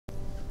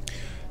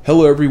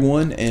Hello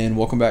everyone, and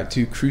welcome back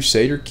to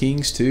Crusader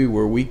Kings 2,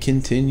 where we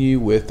continue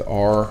with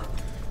our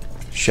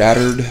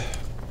shattered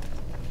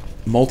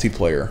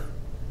multiplayer.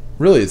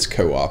 Really, it's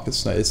co-op.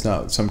 It's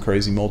not some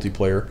crazy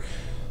multiplayer.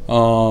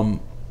 Wow,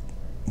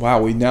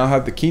 we now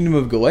have the Kingdom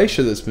of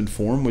Galatia that's been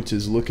formed, which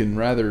is looking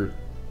rather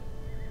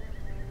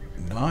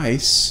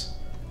nice.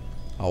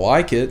 I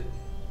like it.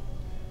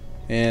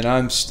 And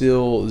I'm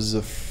still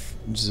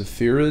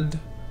Zephyrid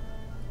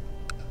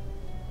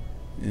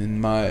in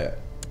my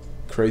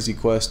crazy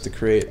quest to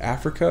create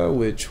Africa,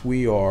 which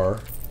we got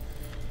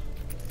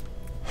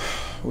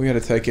to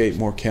take 8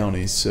 more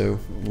counties, so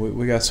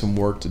we got some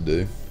work to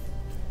do.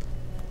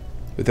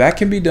 But that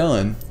can be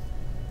done.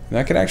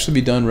 That can actually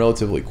be done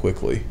relatively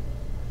quickly.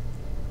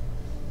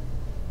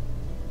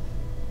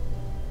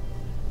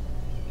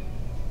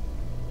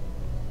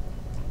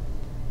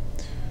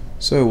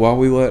 So while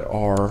we let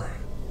our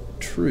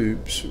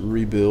troops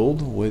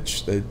rebuild,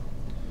 which they've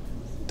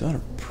done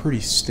a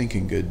pretty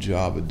stinking good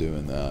job of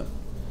doing that,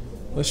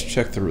 let's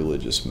check the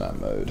religious map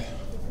mode.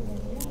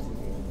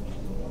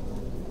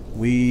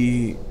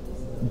 We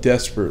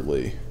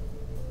desperately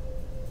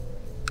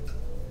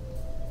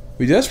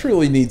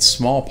need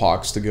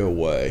smallpox to go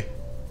away.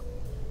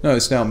 No,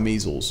 it's now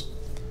measles.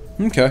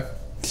 Okay.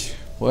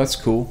 Well, that's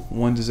cool.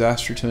 One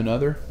disaster to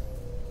another.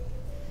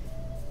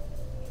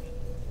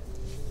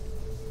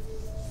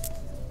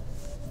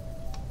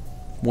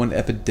 One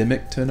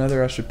epidemic to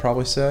another, I should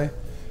probably say.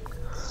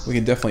 We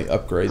can definitely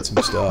upgrade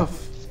some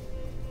stuff.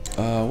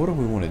 What do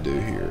we want to do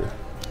here?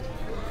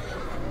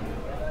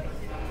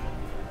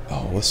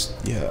 Oh,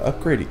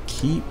 upgrade a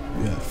keep.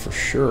 Yeah, for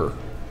sure.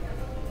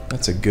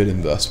 That's a good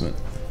investment.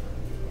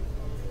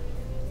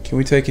 Can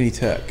we take any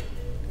tech?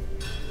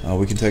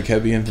 We can take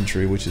heavy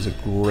infantry, which is a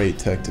great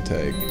tech to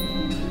take.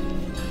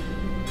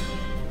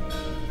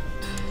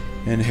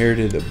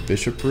 Inherited a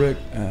bishopric.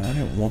 I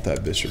don't want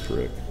that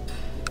bishopric.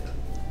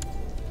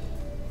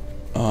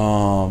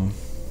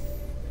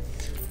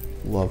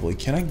 Lovely.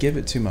 Can I give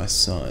it to my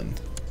son?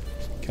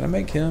 Can I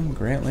make him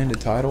grant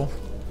landed title?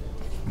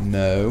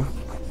 No.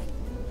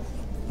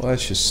 Well,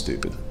 that's just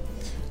stupid.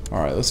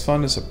 Alright, let's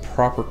find us a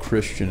proper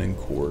Christian in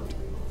court.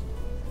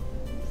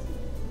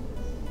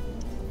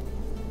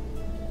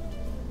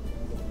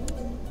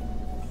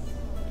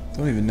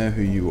 Don't even know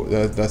who you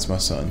are. That's my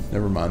son.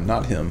 Never mind.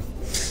 Not him.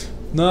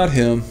 Not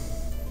him.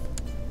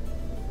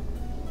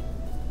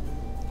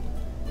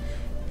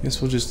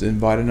 Guess we'll just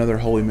invite another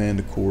holy man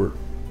to court.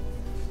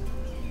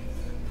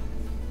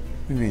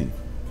 What do you mean?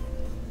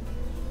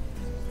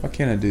 Why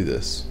can't I do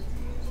this?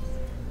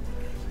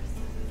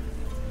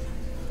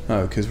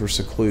 Oh, because we're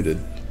secluded.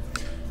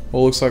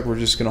 Well, it looks like we're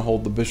just going to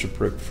hold the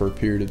bishopric for a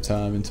period of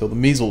time until the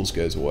measles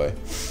goes away.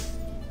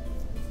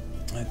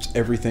 That's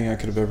everything I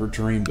could have ever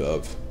dreamed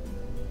of.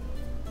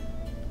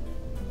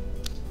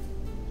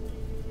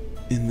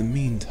 In the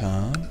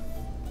meantime...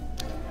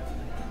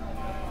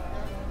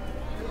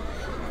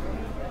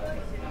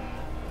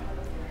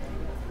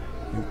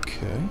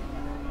 Okay.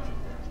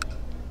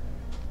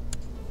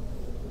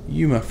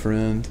 You, my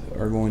friend,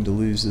 are going to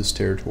lose this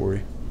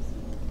territory.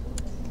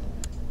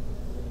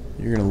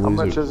 You're going to lose it.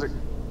 How much does it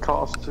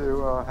cost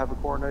to have a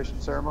coronation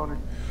ceremony?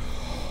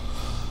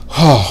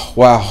 Oh,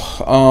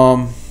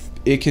 wow.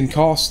 It can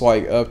cost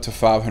like up to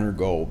 500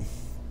 gold.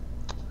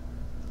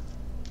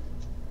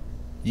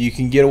 You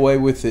can get away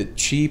with it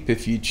cheap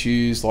if you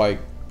choose like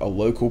a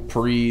local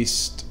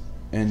priest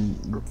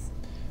and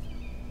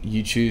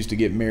you choose to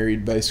get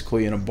married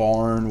basically in a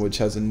barn, which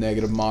has a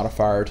negative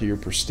modifier to your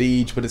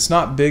prestige, but it's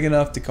not big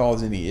enough to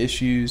cause any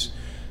issues.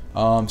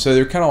 So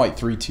they're kind of like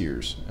 3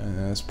 tiers, and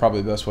that's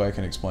probably the best way I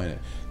can explain it.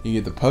 You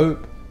get the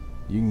Pope,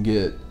 you can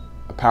get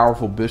a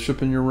powerful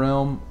bishop in your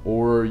realm,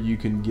 or you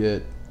can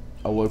get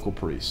a local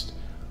priest.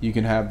 You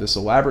can have this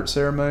elaborate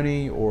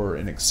ceremony, or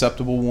an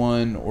acceptable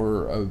one,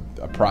 or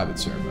a private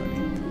ceremony.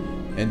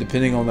 And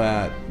depending on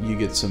that, you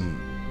get some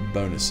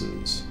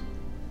bonuses.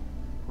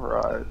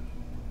 Right.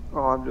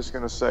 Oh, I'm just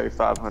going to say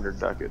 500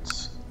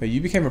 ducats. Hey, you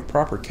became a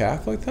proper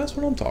Catholic? That's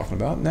what I'm talking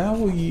about. Now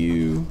will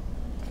you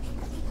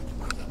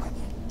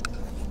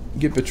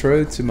get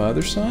betrothed to my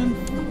other son?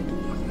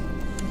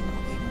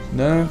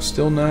 No?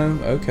 Still no?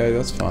 Okay,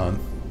 that's fine.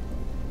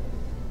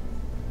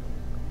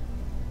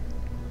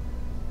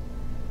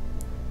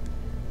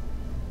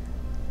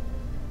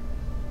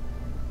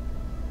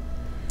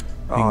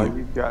 Oh,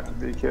 you've got to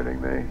be kidding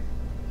me.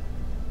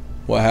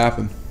 What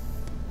happened?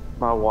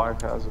 My wife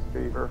has a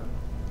fever.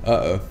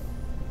 Uh-oh.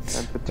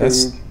 And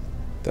fatigue.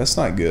 That's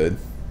not good.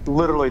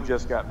 Literally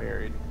just got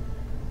married.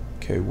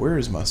 Okay, where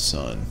is my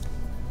son?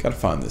 Gotta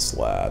find this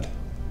lad.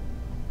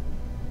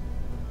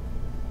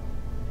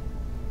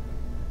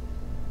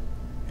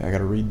 Yeah, I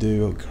gotta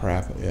redo. Oh,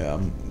 crap. Yeah,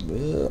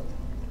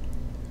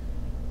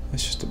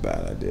 that's just a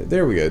bad idea.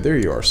 There we go. There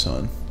you are,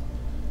 son.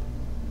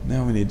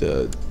 Now we need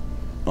to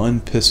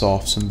unpiss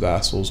off some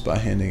vassals by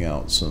handing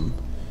out some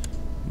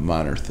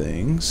minor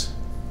things.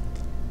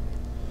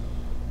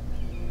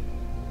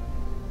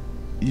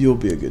 You'll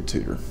be a good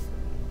tutor.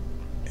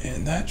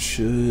 And that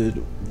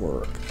should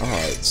work.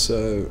 Alright,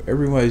 so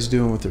everybody's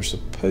doing what they're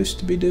supposed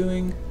to be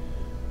doing.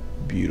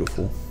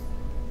 Beautiful.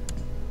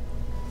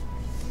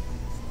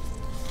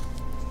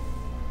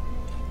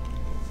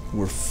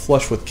 We're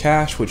flush with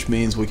cash, which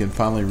means we can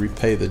finally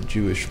repay the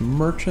Jewish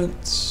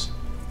merchants.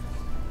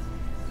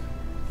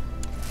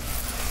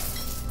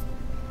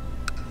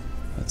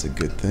 That's a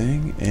good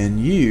thing. And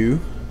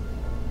you,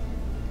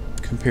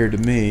 compared to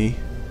me,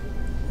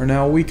 are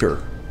now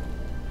weaker.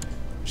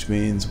 Which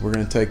means we're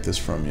going to take this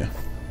from you.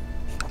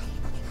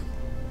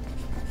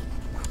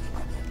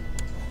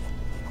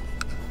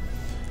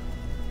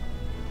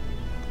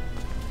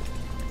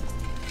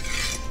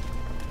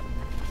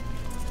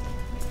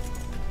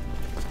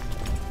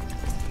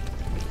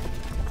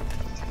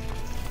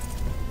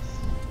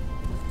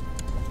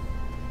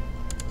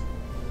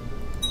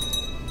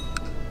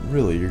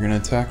 Really, you're going to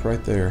attack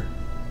right there?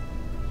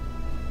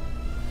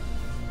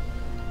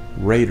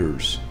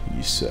 Raiders,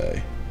 you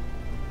say?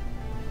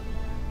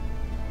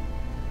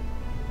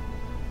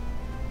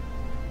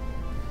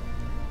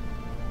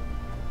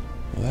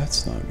 Well,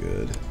 that's not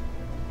good.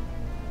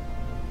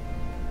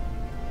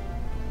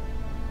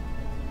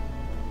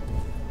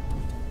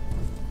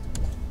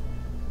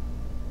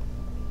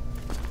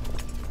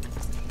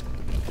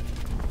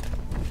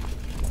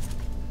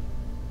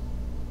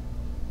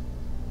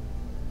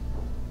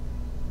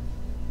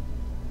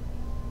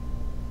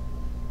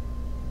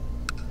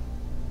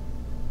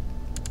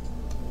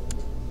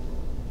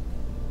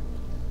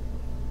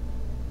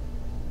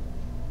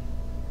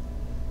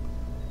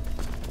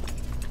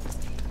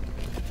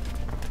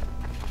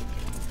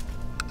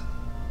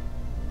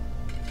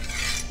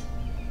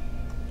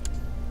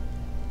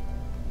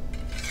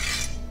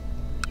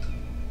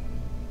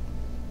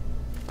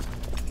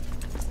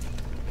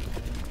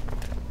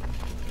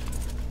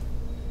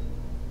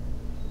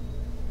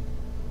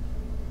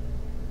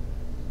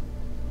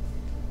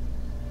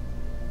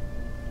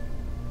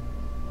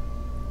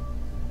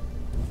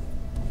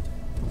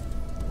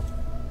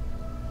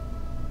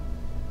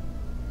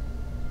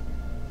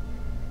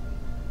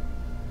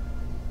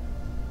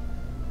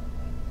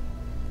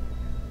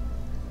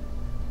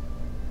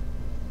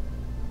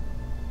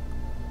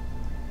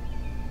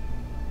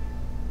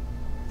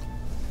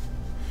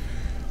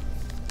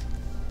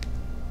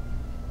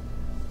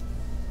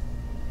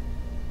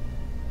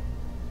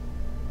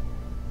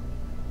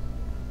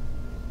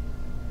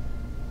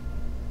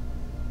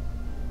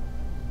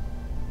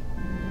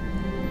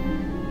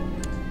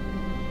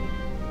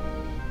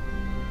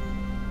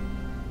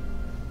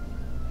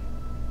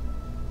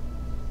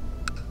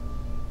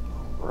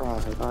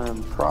 Right, I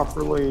am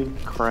properly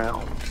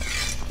crowned.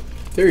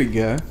 There you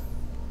go.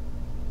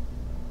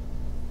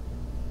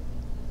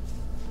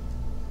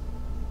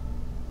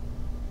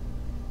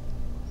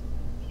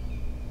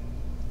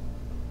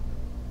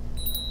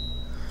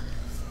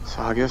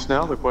 So I guess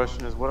now the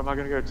question is, what am I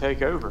going to go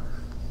take over?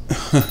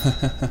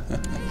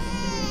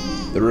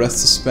 The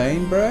rest of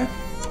Spain, bruh?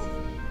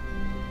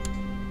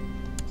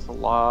 It's a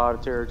lot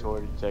of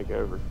territory to take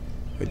over.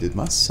 Wait, did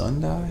my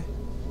son die?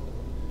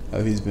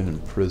 Oh, he's been in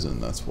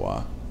prison, that's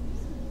why.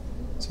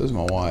 So is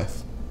my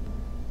wife.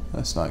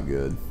 That's not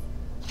good.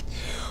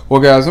 Well,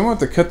 guys, I'm going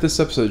to have to cut this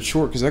episode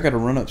short because I got to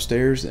run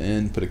upstairs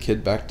and put a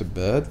kid back to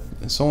bed.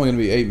 It's only going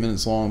to be 8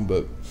 minutes long,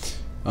 but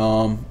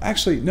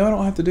actually, no, I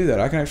don't have to do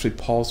that. I can actually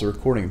pause the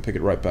recording and pick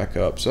it right back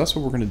up. So that's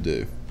what we're going to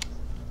do.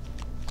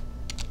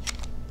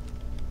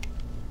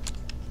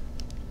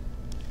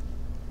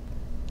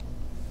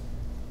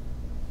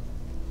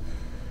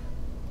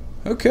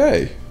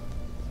 Okay.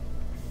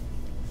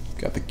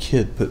 Got the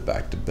kid put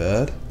back to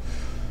bed.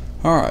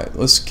 Alright,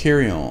 let's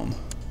carry on.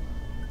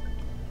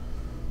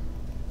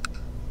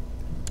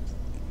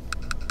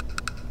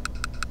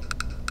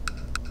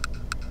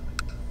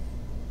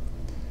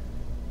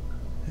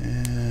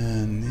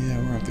 And yeah,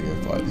 we're gonna have to go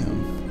fight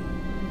him.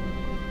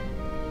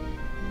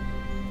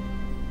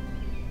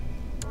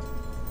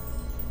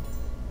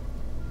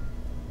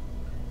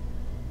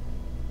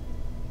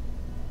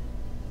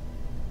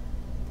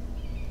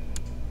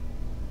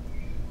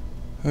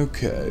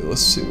 Okay,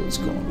 let's see what's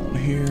going on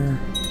here.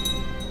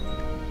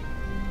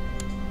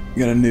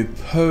 Got a new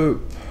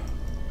pope.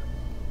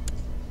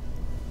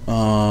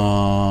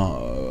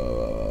 Oh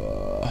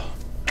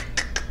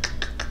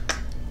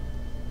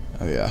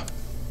yeah.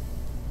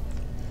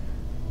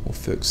 We'll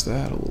fix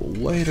that a little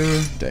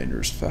later.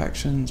 Dangerous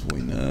factions,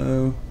 we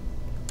know.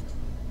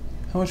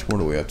 How much more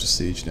do we have to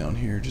siege down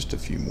here? Just a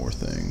few more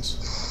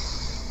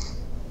things.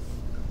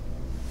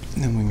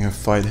 And then we can go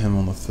fight him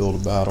on the field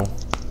of battle.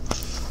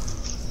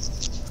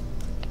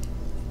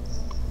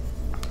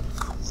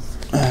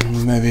 And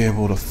we may be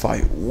able to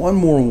fight one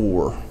more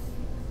war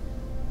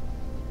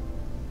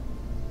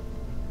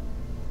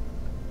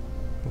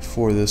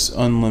before this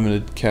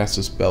unlimited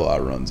Casus Belli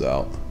runs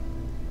out.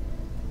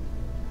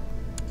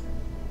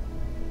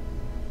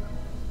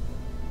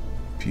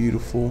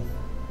 Beautiful.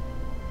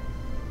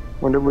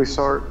 When did we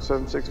start?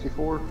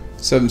 764?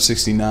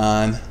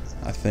 769,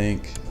 I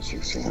think.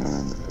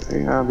 69.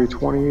 Yeah, it'll be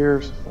 20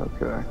 years.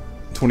 Okay.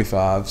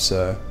 25,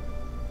 so.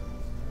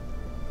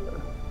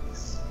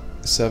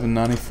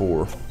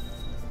 794.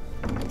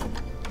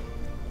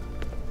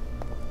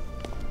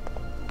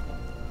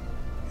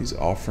 He's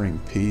offering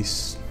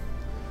peace.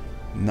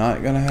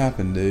 Not gonna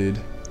happen, dude.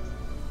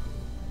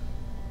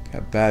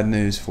 Got bad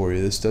news for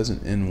you. This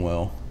doesn't end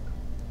well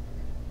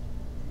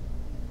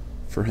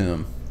for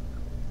him.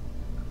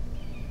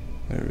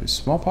 Is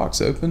smallpox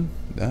open?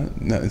 No,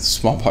 it's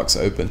smallpox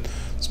open.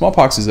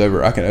 Smallpox is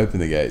over. I can open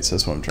the gates.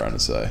 That's what I'm trying to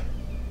say.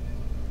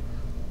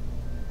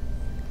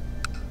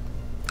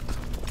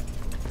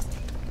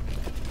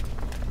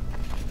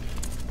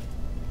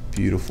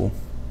 Beautiful.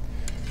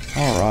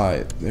 All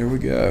right, there we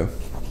go.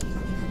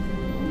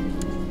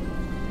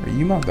 Are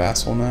you my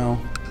vassal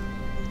now?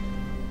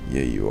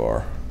 Yeah, you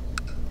are.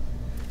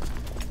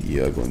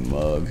 You ugly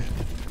mug.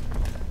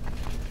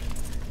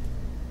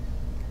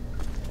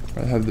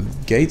 Have the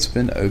gates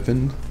been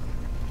opened?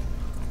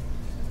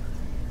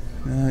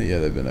 Yeah,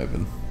 they've been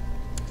open.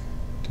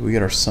 Do we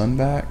get our son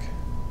back?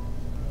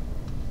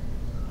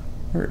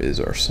 Where is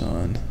our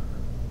son?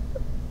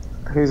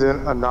 He's in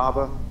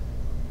Anaba.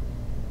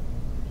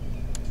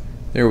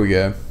 There we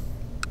go.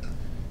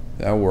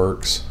 That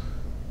works.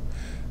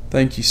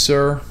 Thank you,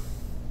 sir.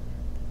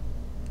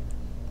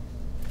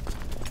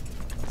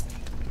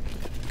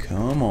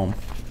 Come on.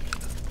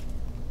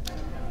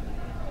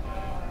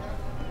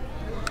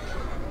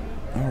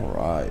 All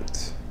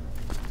right.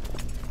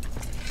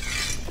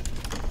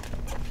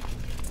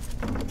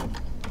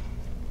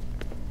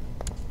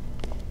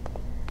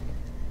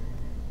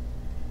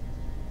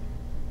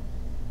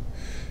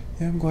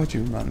 Yeah, I'm glad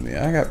you reminded me.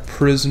 I got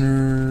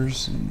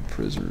prisoners and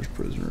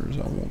prisoners.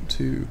 I want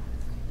to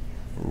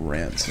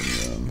ransom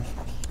them.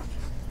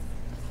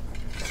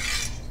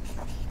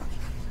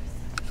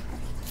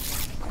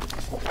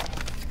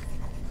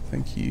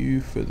 Thank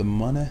you for the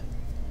money.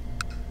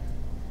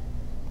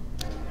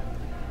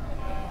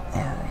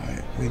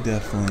 Alright, we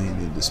definitely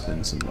need to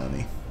spend some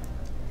money.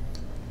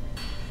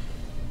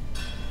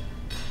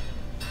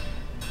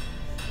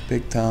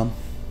 Big time.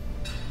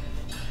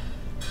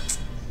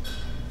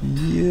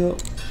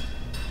 Yep.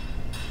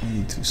 We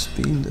need to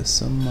spend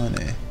some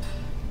money.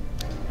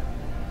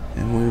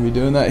 And we're going to be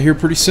doing that here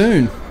pretty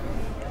soon.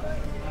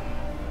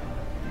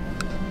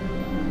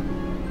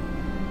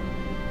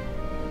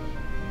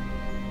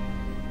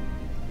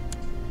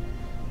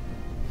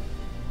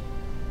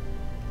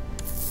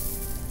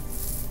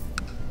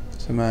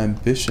 So my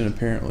ambition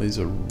apparently is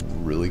a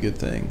really good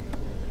thing.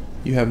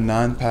 You have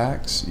 9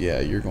 packs?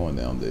 Yeah, you're going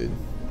down, dude.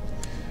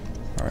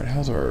 Alright,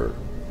 how's our...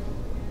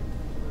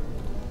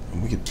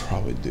 We could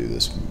probably do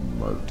this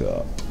murked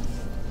up.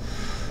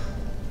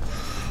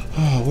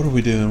 Oh, what are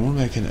we doing? We're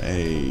making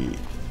a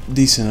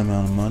decent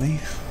amount of money.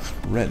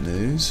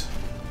 Retinues.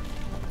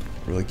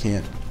 Really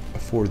can't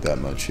afford that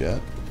much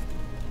yet.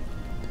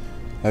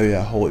 Oh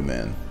yeah, holy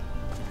man.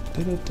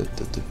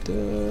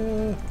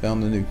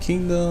 Found a new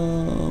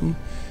kingdom.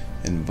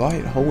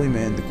 Invite holy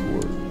man to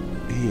court.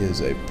 He is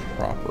a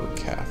proper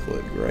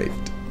Catholic. Great.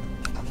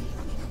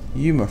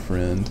 You, my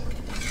friend,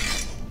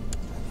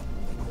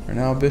 are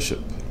now a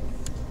bishop.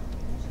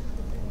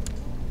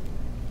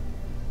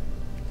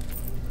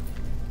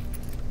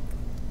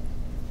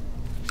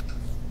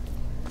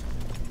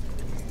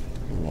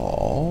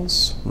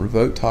 Laws.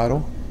 Revoke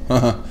title.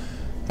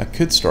 I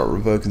could start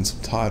revoking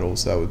some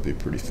titles. That would be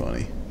pretty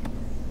funny.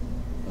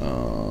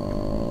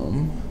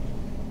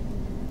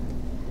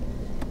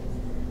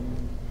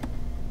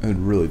 It would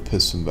really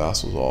piss some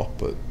vassals off,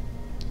 but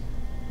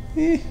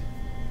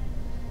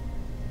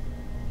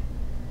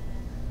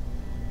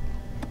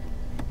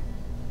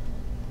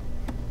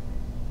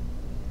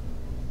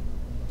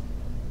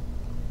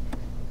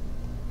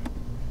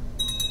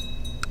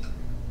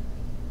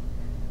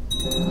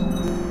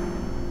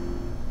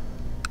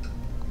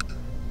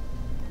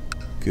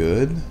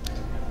good.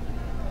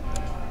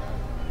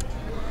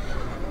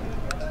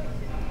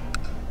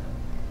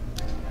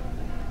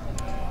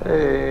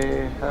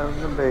 Hey,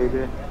 having a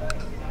baby.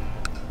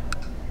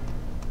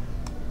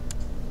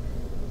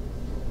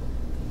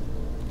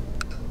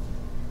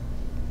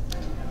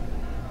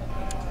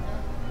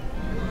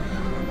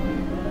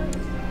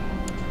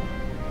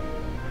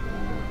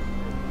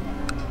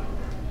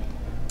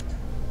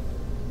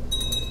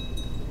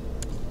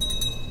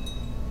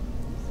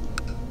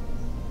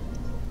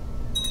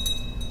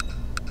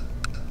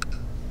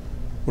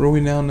 What are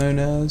we now known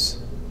as?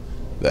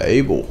 The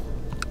Able.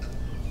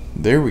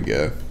 There we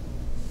go.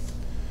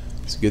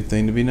 It's a good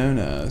thing to be known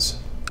as.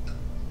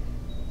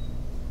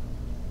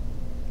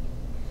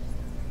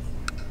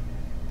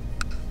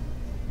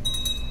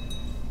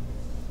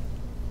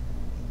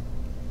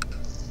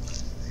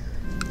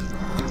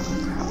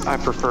 I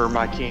prefer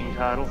my king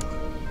title.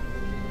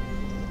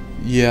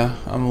 Yeah,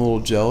 I'm a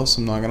little jealous,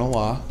 I'm not gonna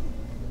lie.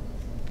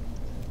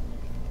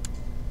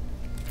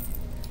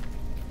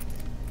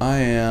 I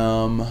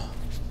am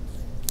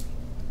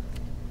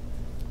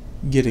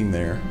getting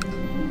there.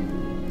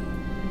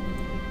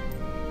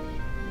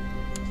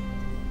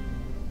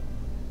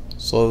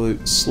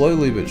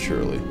 Slowly but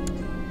surely.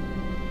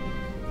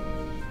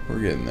 We're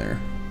getting there.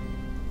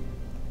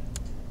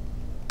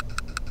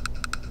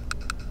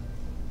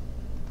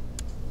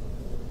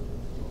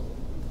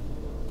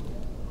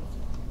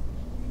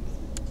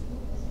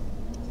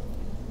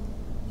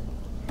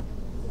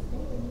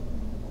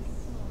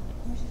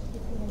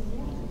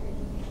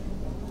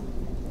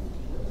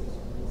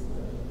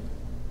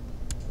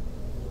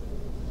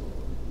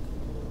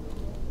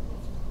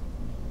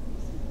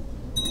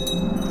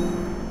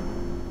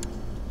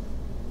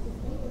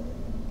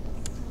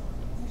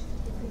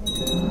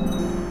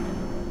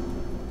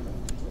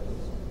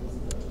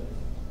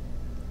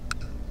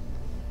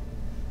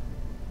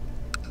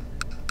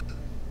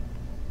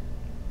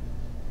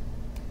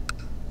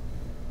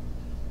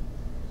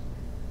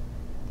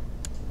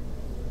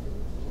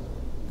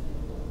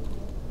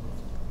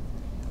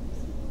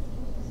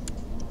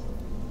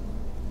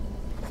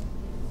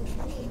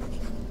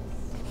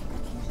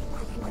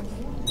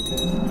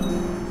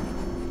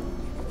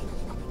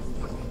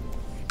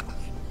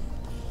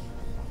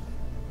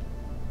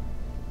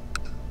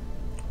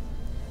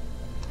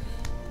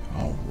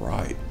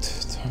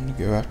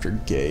 after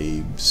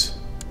Gabe's.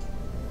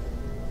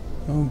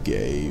 Oh,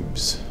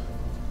 Gabe's.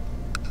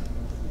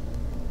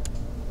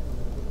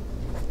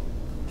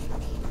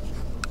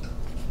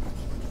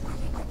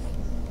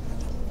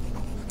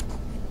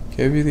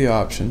 Gave you the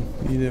option.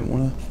 You didn't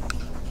want to.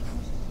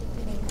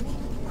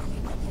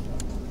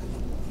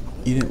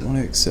 You didn't want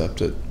to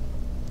accept it.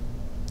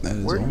 That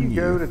is Where do on you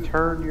go to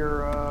turn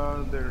your,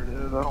 there it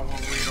is, I don't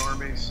want to lead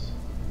armies.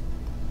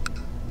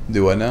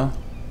 Do I now?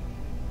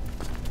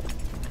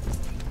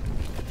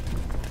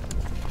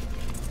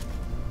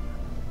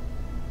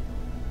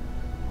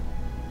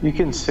 You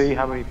can see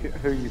how many,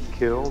 who you've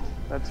killed.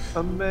 That's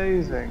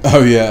amazing.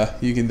 Oh yeah,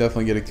 you can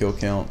definitely get a kill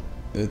count.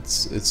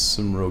 It's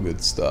some real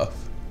good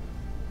stuff.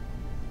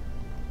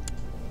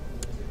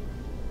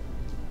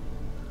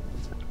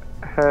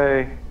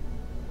 Hey.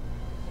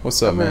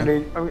 What's up,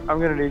 man? I'm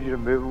gonna need you to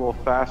move a little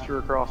faster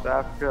across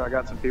Africa. I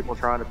got some people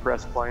trying to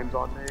press claims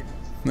on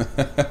me.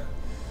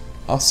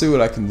 I'll see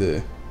what I can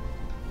do.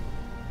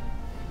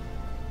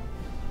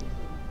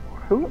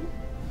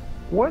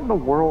 What in the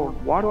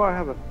world? Why do I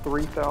have a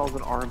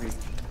 3,000 army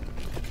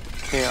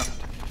camped?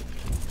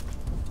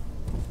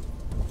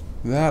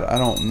 That I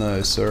don't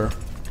know, sir.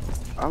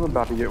 I'm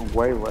about to get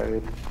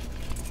waylaid.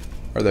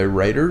 Are they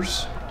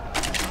raiders?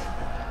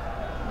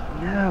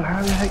 No,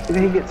 how the heck did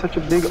they get such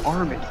a big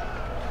army?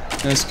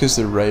 That's because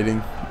they're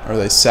raiding. Are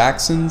they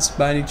Saxons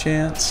by any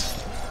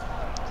chance?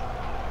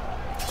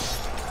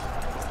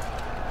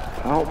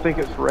 I don't think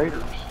it's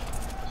raiders.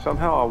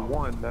 Somehow I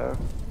won though.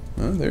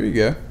 Oh, there you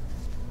go.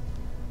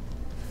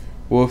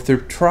 Well, if they're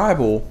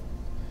tribal,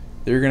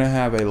 they're gonna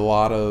have a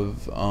lot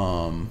of what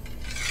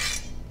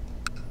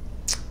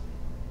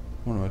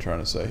am I trying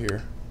to say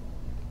here?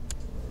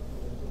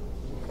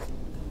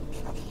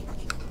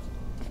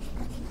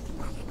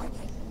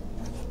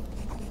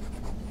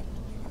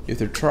 If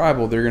they're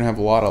tribal, they're gonna have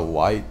a lot of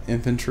light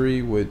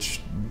infantry, which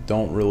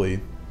don't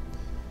really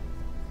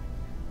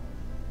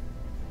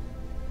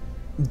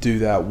do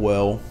that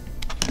well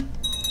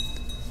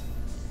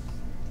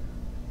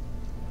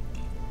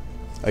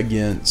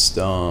against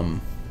Why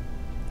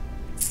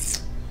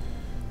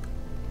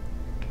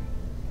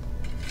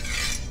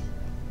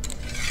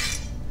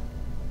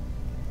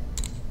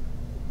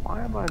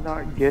am I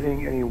not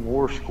getting any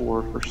war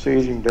score for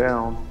sieging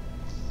down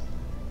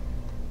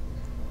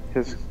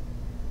his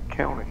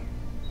county?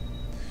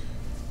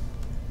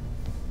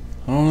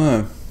 I don't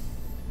know.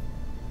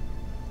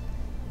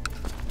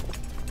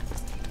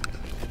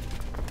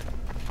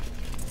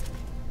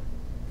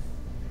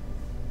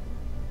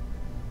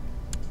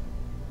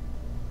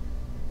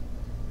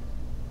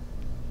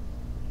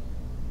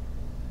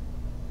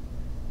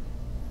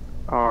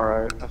 All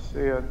right, I see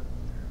it.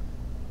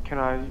 Can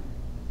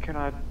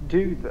I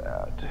do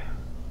that?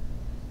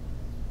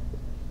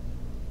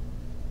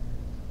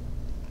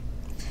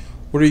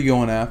 What are you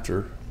going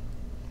after?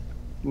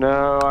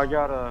 No, I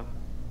got a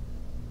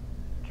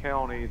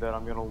county that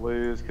I'm gonna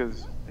lose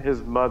because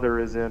his mother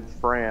is in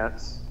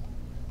France,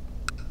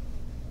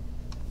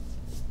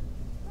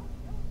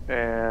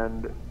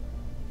 and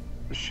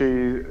she,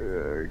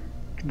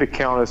 the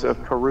Countess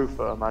of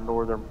Carufa, my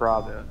northern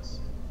province.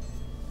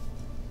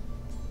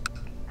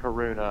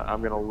 Karuna,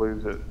 I'm gonna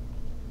lose it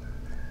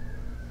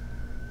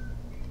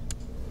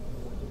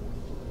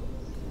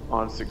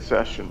on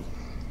succession.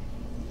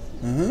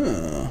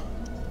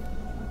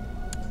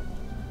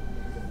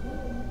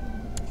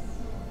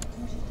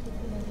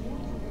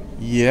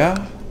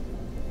 Yeah.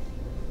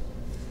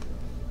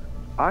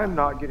 I am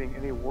not getting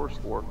any war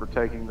score for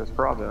taking this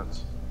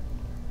province.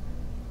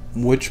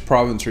 Which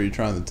province are you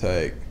trying to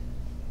take?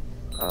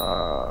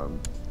 I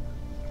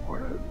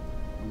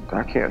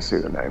can't see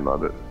the name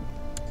of it.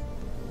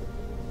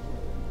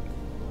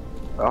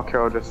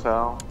 Alcao de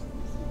Sal,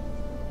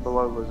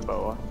 below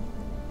Lisboa.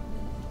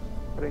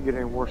 I didn't get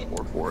any war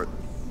score for it.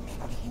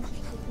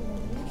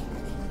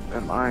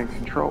 Am I in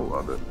control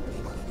of it?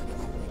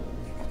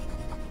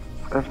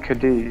 Of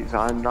Cadiz,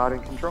 I'm not in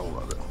control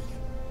of it.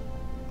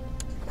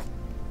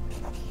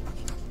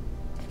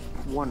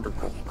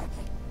 Wonderful.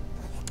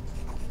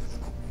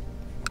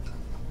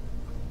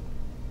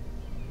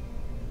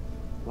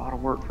 A lot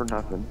of work for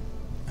nothing.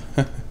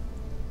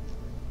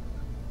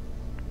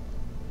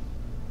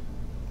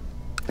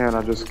 And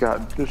I just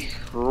got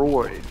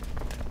destroyed.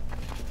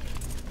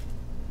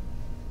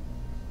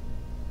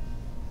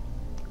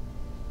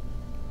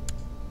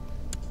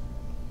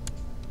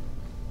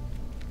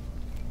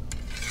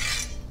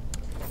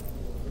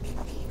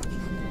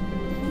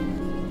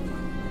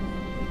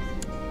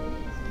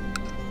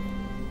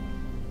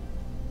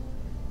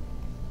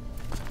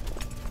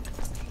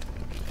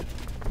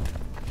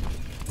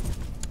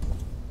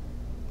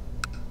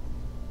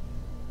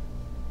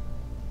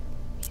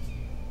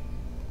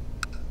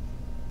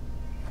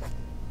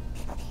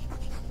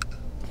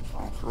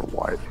 For a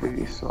white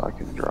piece so I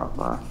can drop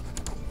my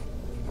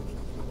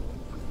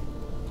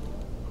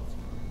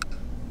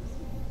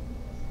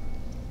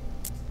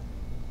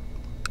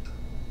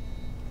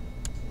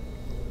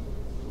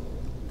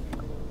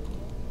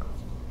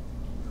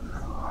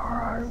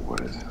alright, what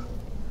is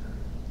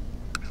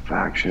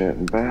Traction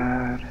isn't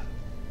bad.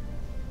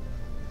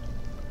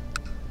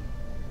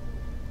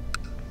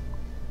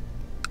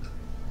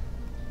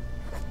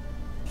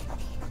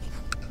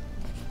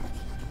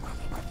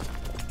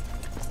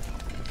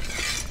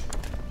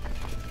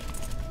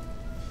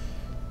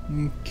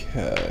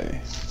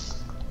 Okay.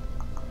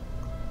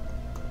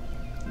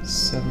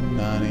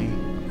 790.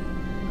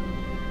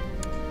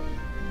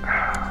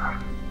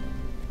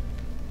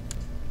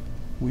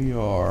 We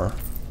are.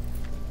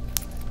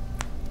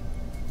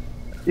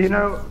 You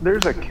know,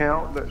 there's a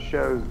count that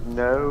shows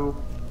no.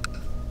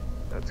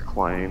 That's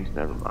claimed.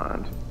 Never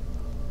mind.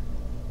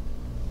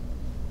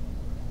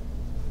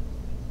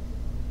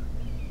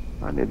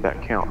 I need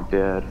that count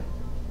dead.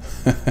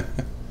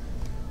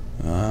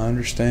 I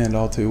understand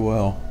all too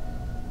well.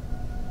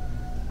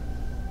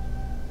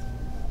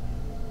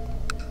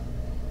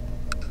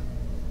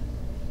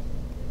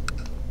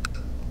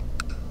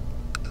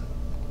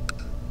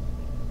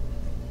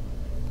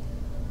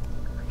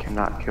 I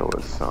cannot kill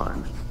his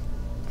son.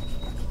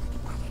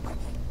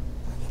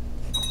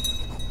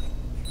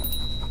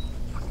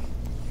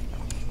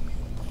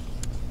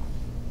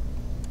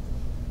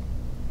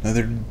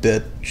 Another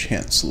dead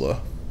chancellor.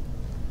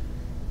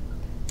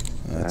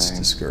 That's Dang.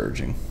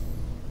 discouraging.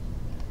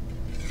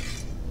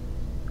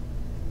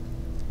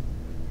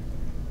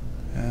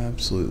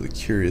 Absolutely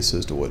curious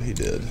as to what he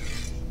did.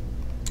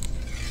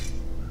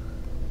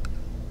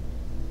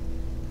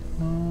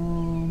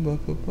 Bop,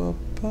 bop, bop,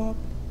 bop.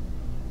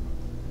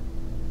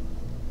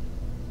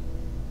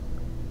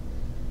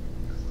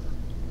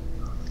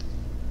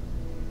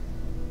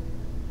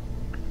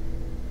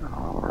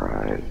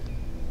 Alright.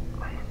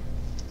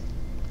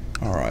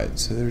 Alright,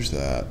 so there's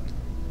that.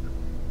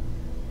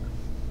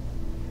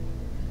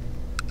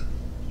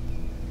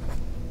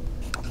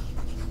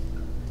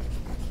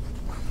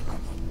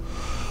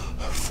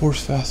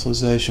 Forced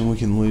vassalization, we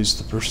can lose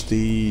the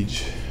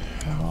prestige.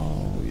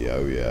 Oh, yeah,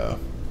 oh, yeah.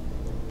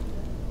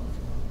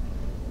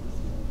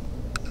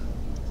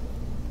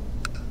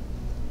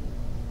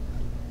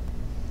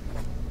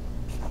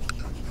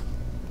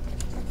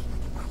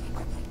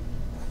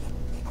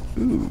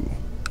 Ooh.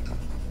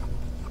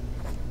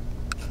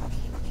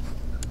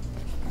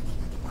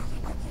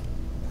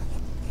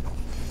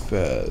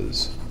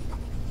 Fez.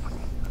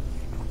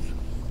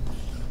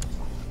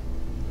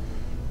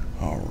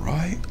 All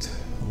right,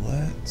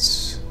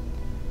 let's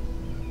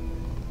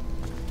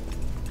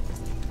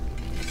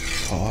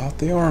call out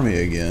the army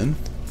again.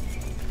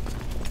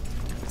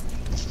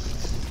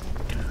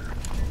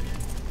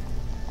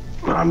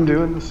 I'm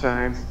doing the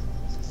same.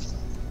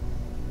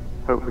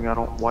 Hoping I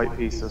don't white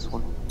piece this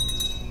one.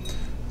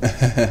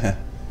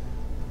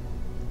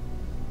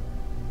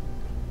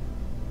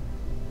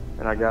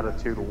 And I got a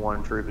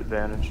 2-to-1 troop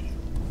advantage.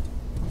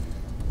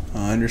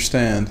 I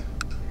understand.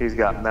 He's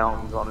got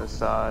mountains on his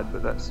side,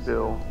 but that's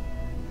still...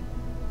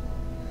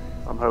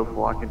 I'm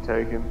hopeful I can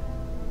take him.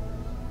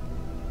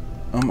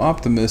 I'm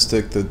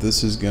optimistic that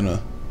this is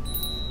gonna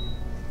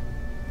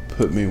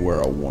put me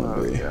where I want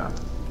to be. Yeah.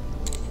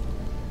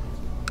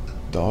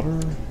 Daughter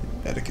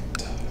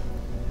etiquette.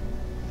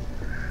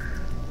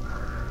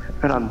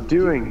 And I'm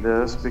doing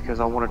this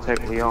because I want to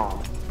take Lyon.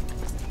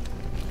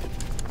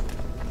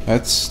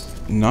 That's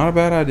not a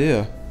bad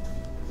idea.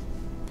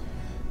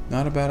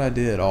 Not a bad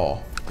idea at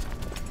all.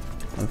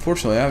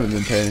 Unfortunately, I haven't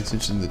been paying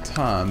attention to the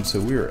time, so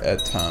we are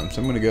at time.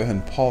 So I'm going to go ahead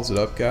and pause it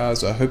up,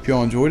 guys. I hope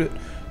y'all enjoyed it.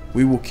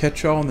 We will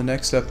catch y'all in the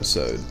next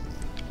episode.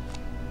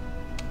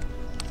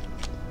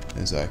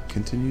 As I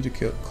continue to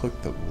click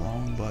the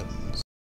wrong buttons.